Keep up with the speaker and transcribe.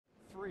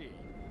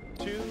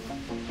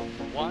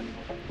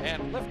1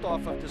 and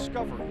liftoff of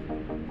Discovery,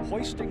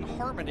 hoisting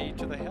harmony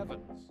to the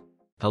heavens.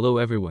 Hello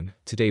everyone,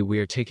 today we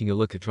are taking a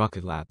look at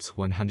Rocket Lab's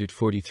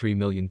 $143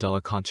 million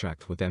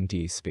contract with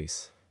MDA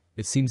Space.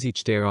 It seems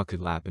each day Rocket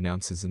Lab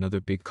announces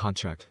another big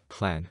contract,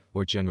 plan,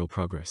 or general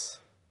progress.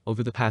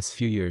 Over the past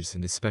few years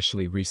and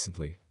especially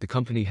recently, the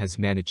company has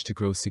managed to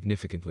grow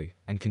significantly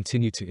and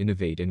continue to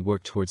innovate and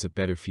work towards a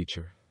better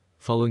future.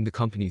 Following the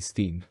company's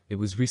theme, it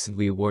was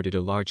recently awarded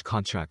a large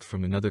contract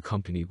from another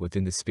company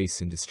within the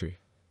space industry.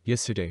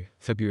 Yesterday,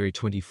 February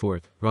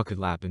 24th, Rocket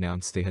Lab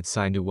announced they had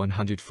signed a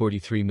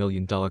 $143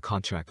 million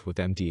contract with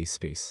MDA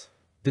Space.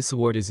 This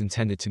award is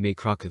intended to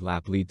make Rocket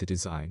Lab lead the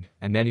design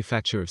and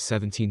manufacture of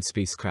 17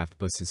 spacecraft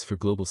buses for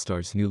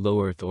Globalstar's new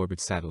low Earth orbit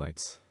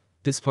satellites.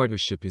 This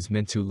partnership is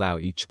meant to allow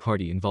each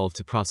party involved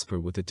to prosper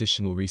with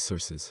additional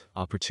resources,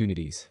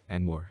 opportunities,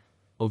 and more.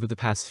 Over the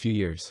past few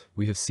years,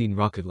 we have seen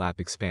Rocket Lab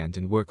expand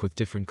and work with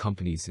different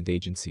companies and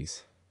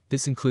agencies.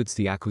 This includes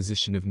the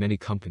acquisition of many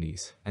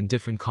companies and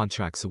different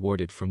contracts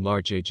awarded from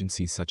large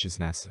agencies such as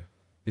NASA.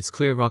 It's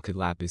clear Rocket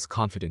Lab is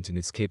confident in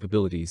its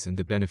capabilities and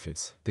the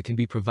benefits that can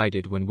be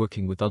provided when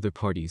working with other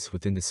parties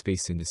within the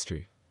space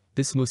industry.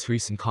 This most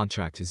recent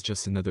contract is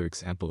just another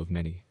example of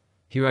many.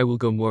 Here I will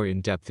go more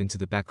in depth into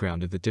the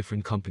background of the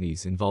different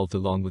companies involved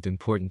along with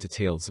important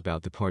details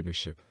about the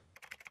partnership.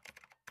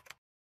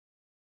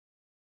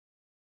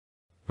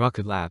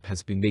 Rocket Lab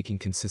has been making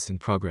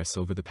consistent progress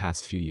over the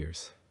past few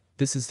years.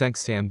 This is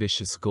thanks to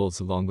ambitious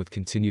goals along with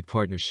continued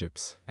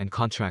partnerships and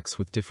contracts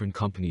with different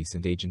companies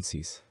and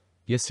agencies.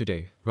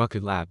 Yesterday,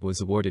 Rocket Lab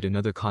was awarded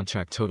another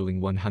contract totaling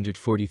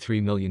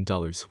 $143 million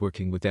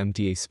working with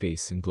MDA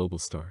Space and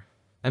Globalstar.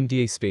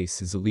 MDA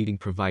Space is a leading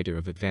provider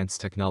of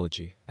advanced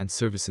technology and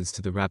services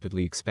to the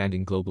rapidly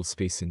expanding global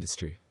space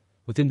industry.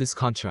 Within this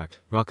contract,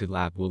 Rocket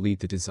Lab will lead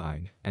the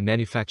design and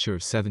manufacture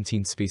of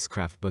 17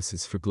 spacecraft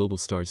buses for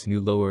Globalstar's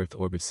new low Earth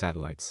orbit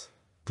satellites.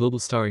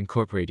 Globalstar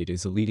Incorporated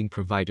is a leading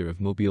provider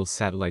of mobile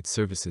satellite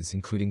services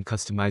including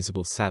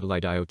customizable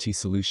satellite IoT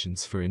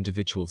solutions for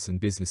individuals and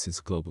businesses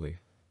globally.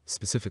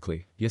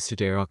 Specifically,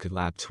 yesterday Rocket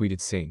Lab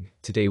tweeted saying,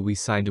 "Today we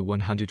signed a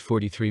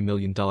 $143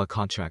 million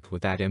contract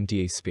with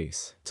MDA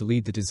Space to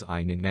lead the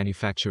design and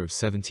manufacture of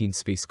 17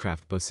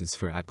 spacecraft buses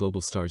for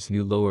Globalstar's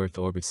new low Earth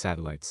orbit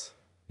satellites."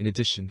 In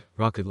addition,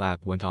 Rocket Lab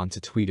went on to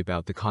tweet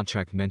about the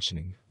contract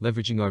mentioning,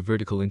 "Leveraging our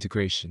vertical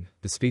integration,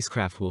 the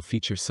spacecraft will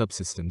feature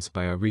subsystems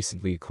by our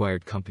recently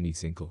acquired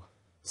companies Inkle,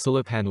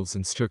 solar panels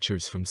and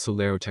structures from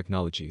Solero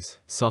Technologies,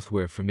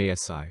 software from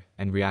ASI,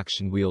 and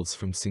reaction wheels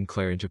from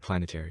Sinclair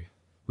Interplanetary."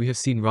 We have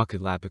seen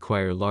Rocket Lab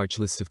acquire a large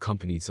list of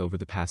companies over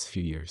the past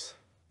few years.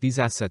 These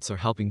assets are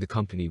helping the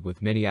company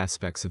with many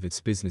aspects of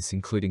its business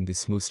including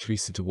this most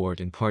recent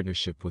award and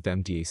partnership with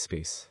MDA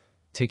Space.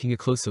 Taking a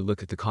closer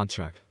look at the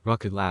contract,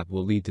 Rocket Lab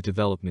will lead the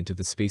development of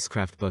the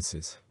spacecraft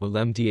buses, while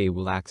MDA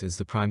will act as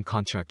the prime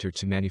contractor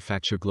to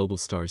manufacture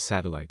Globalstar's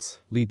satellites,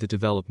 lead the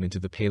development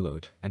of the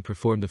payload, and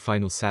perform the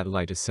final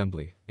satellite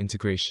assembly,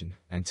 integration,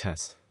 and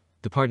test.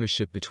 The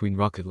partnership between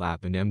Rocket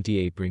Lab and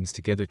MDA brings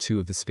together two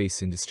of the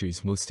space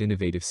industry's most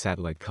innovative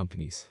satellite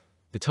companies.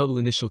 The total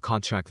initial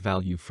contract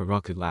value for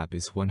Rocket Lab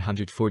is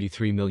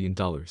 $143 million,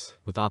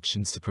 with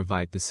options to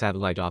provide the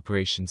Satellite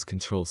Operations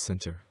Control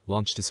Center,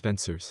 launch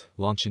dispensers,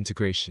 launch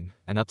integration,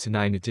 and up to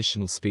 9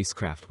 additional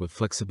spacecraft with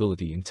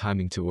flexibility in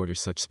timing to order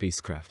such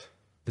spacecraft.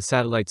 The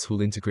satellites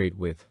will integrate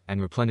with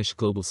and replenish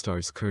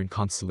Globalstar's current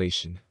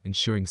constellation,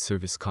 ensuring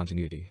service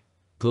continuity.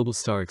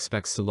 Globalstar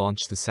expects to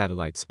launch the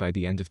satellites by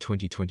the end of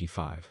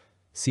 2025.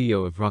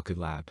 CEO of Rocket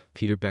Lab,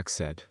 Peter Beck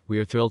said, "We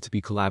are thrilled to be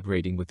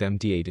collaborating with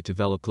MDA to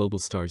develop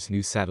Globalstar's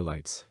new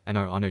satellites, and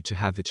are honored to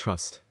have the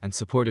trust and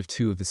support of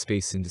two of the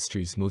space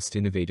industry's most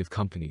innovative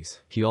companies."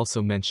 He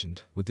also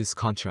mentioned, with this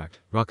contract,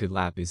 Rocket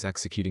Lab is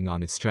executing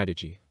on its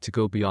strategy to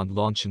go beyond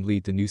launch and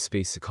lead the new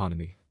space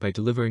economy by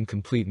delivering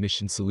complete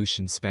mission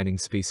solutions spanning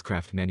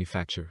spacecraft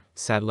manufacture,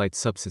 satellite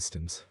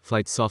subsystems,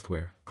 flight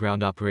software,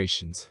 ground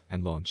operations,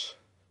 and launch.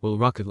 While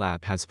Rocket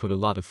Lab has put a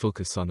lot of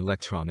focus on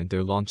Electron and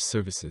their launch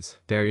services,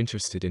 they are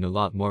interested in a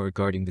lot more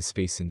regarding the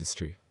space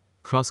industry.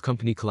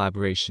 Cross-company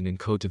collaboration and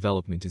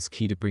co-development is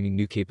key to bringing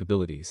new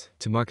capabilities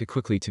to market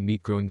quickly to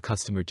meet growing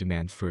customer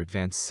demand for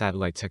advanced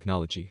satellite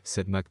technology,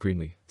 said Mike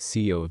Greenlee,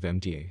 CEO of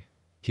MDA.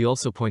 He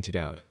also pointed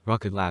out,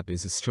 Rocket Lab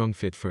is a strong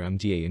fit for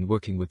MDA and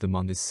working with them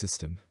on this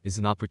system is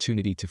an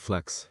opportunity to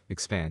flex,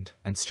 expand,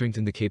 and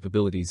strengthen the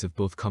capabilities of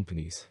both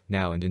companies,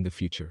 now and in the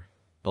future.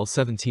 All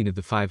 17 of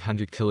the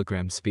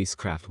 500-kilogram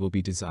spacecraft will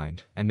be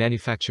designed and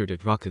manufactured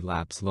at Rocket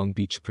Lab's Long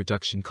Beach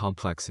production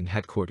complex and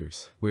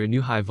headquarters, where a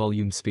new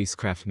high-volume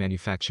spacecraft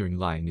manufacturing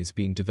line is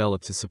being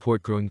developed to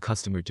support growing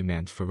customer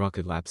demand for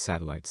Rocket Lab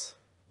satellites.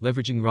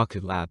 Leveraging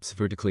Rocket Lab's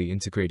vertically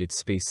integrated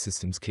space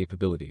systems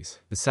capabilities,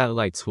 the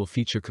satellites will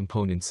feature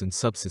components and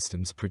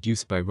subsystems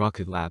produced by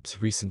Rocket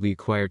Lab's recently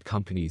acquired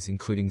companies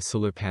including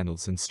solar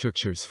panels and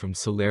structures from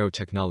Solero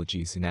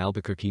Technologies in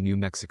Albuquerque, New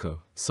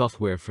Mexico,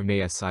 software from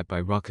ASI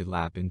by Rocket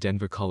Lab in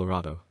Denver,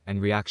 Colorado,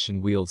 and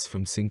reaction wheels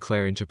from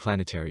Sinclair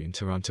Interplanetary in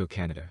Toronto,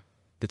 Canada.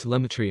 The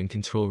telemetry and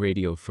control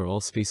radio for all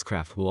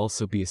spacecraft will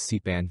also be a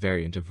C-band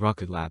variant of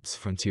Rocket Lab's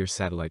Frontier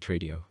satellite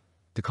radio.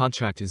 The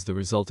contract is the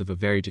result of a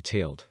very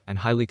detailed and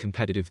highly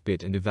competitive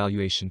bid and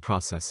evaluation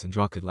process, and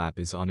Rocket Lab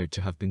is honored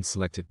to have been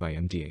selected by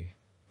MDA.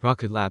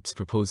 Rocket Lab's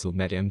proposal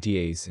met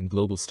MDA's and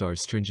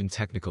Globalstar's stringent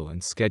technical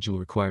and schedule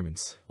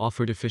requirements,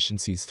 offered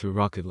efficiencies through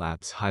Rocket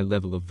Lab's high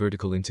level of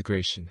vertical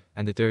integration,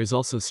 and that there is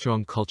also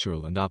strong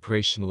cultural and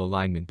operational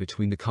alignment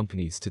between the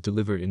companies to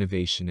deliver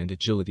innovation and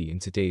agility in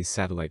today's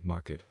satellite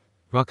market.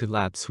 Rocket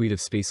Lab's suite of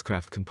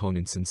spacecraft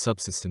components and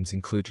subsystems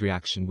include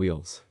reaction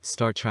wheels,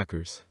 star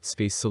trackers,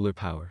 space solar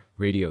power,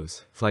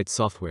 radios, flight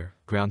software,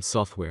 ground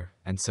software,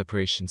 and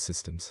separation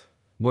systems.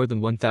 More than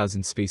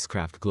 1,000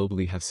 spacecraft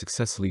globally have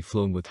successfully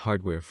flown with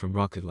hardware from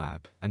Rocket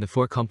Lab, and the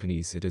 4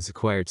 companies it has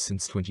acquired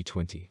since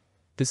 2020.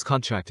 This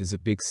contract is a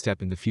big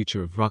step in the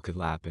future of Rocket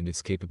Lab and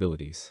its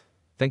capabilities.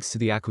 Thanks to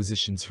the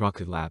acquisitions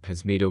Rocket Lab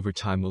has made over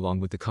time along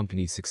with the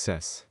company's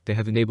success, they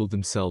have enabled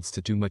themselves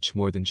to do much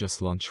more than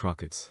just launch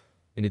rockets.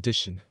 In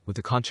addition, with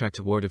a contract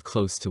award of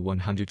close to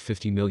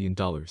 $150 million,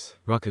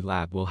 Rocket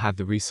Lab will have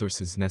the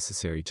resources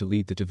necessary to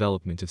lead the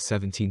development of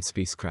 17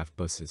 spacecraft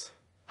buses.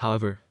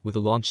 However, with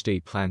a launch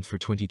date planned for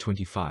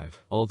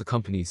 2025, all the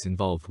companies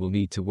involved will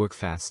need to work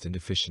fast and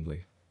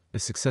efficiently.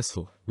 If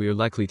successful, we are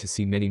likely to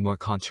see many more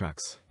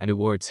contracts and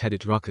awards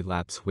headed Rocket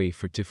Lab's way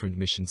for different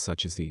missions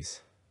such as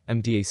these.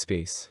 MDA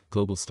Space,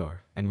 Globalstar,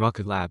 and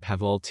Rocket Lab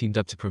have all teamed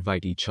up to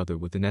provide each other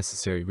with the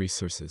necessary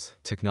resources,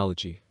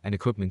 technology, and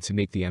equipment to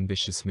make the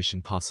ambitious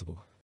mission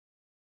possible.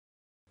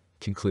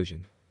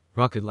 Conclusion.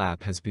 Rocket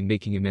Lab has been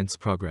making immense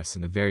progress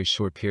in a very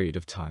short period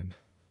of time.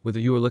 Whether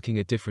you are looking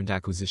at different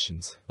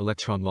acquisitions,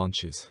 Electron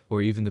launches,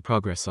 or even the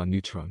progress on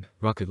Neutron,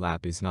 Rocket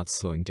Lab is not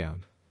slowing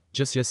down.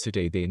 Just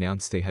yesterday they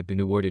announced they had been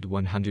awarded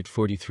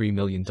 $143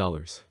 million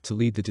to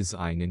lead the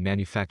design and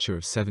manufacture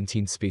of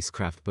 17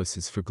 spacecraft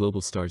buses for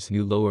Globalstar's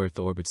new low Earth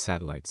orbit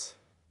satellites.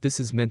 This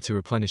is meant to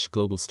replenish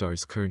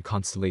Globalstar's current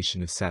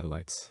constellation of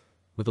satellites.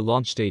 With a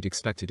launch date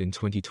expected in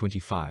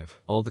 2025,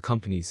 all the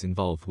companies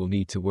involved will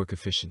need to work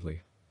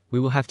efficiently.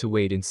 We will have to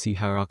wait and see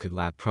how Rocket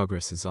Lab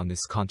progresses on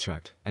this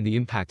contract and the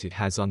impact it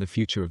has on the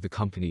future of the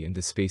company and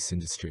the space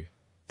industry.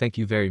 Thank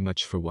you very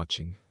much for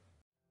watching.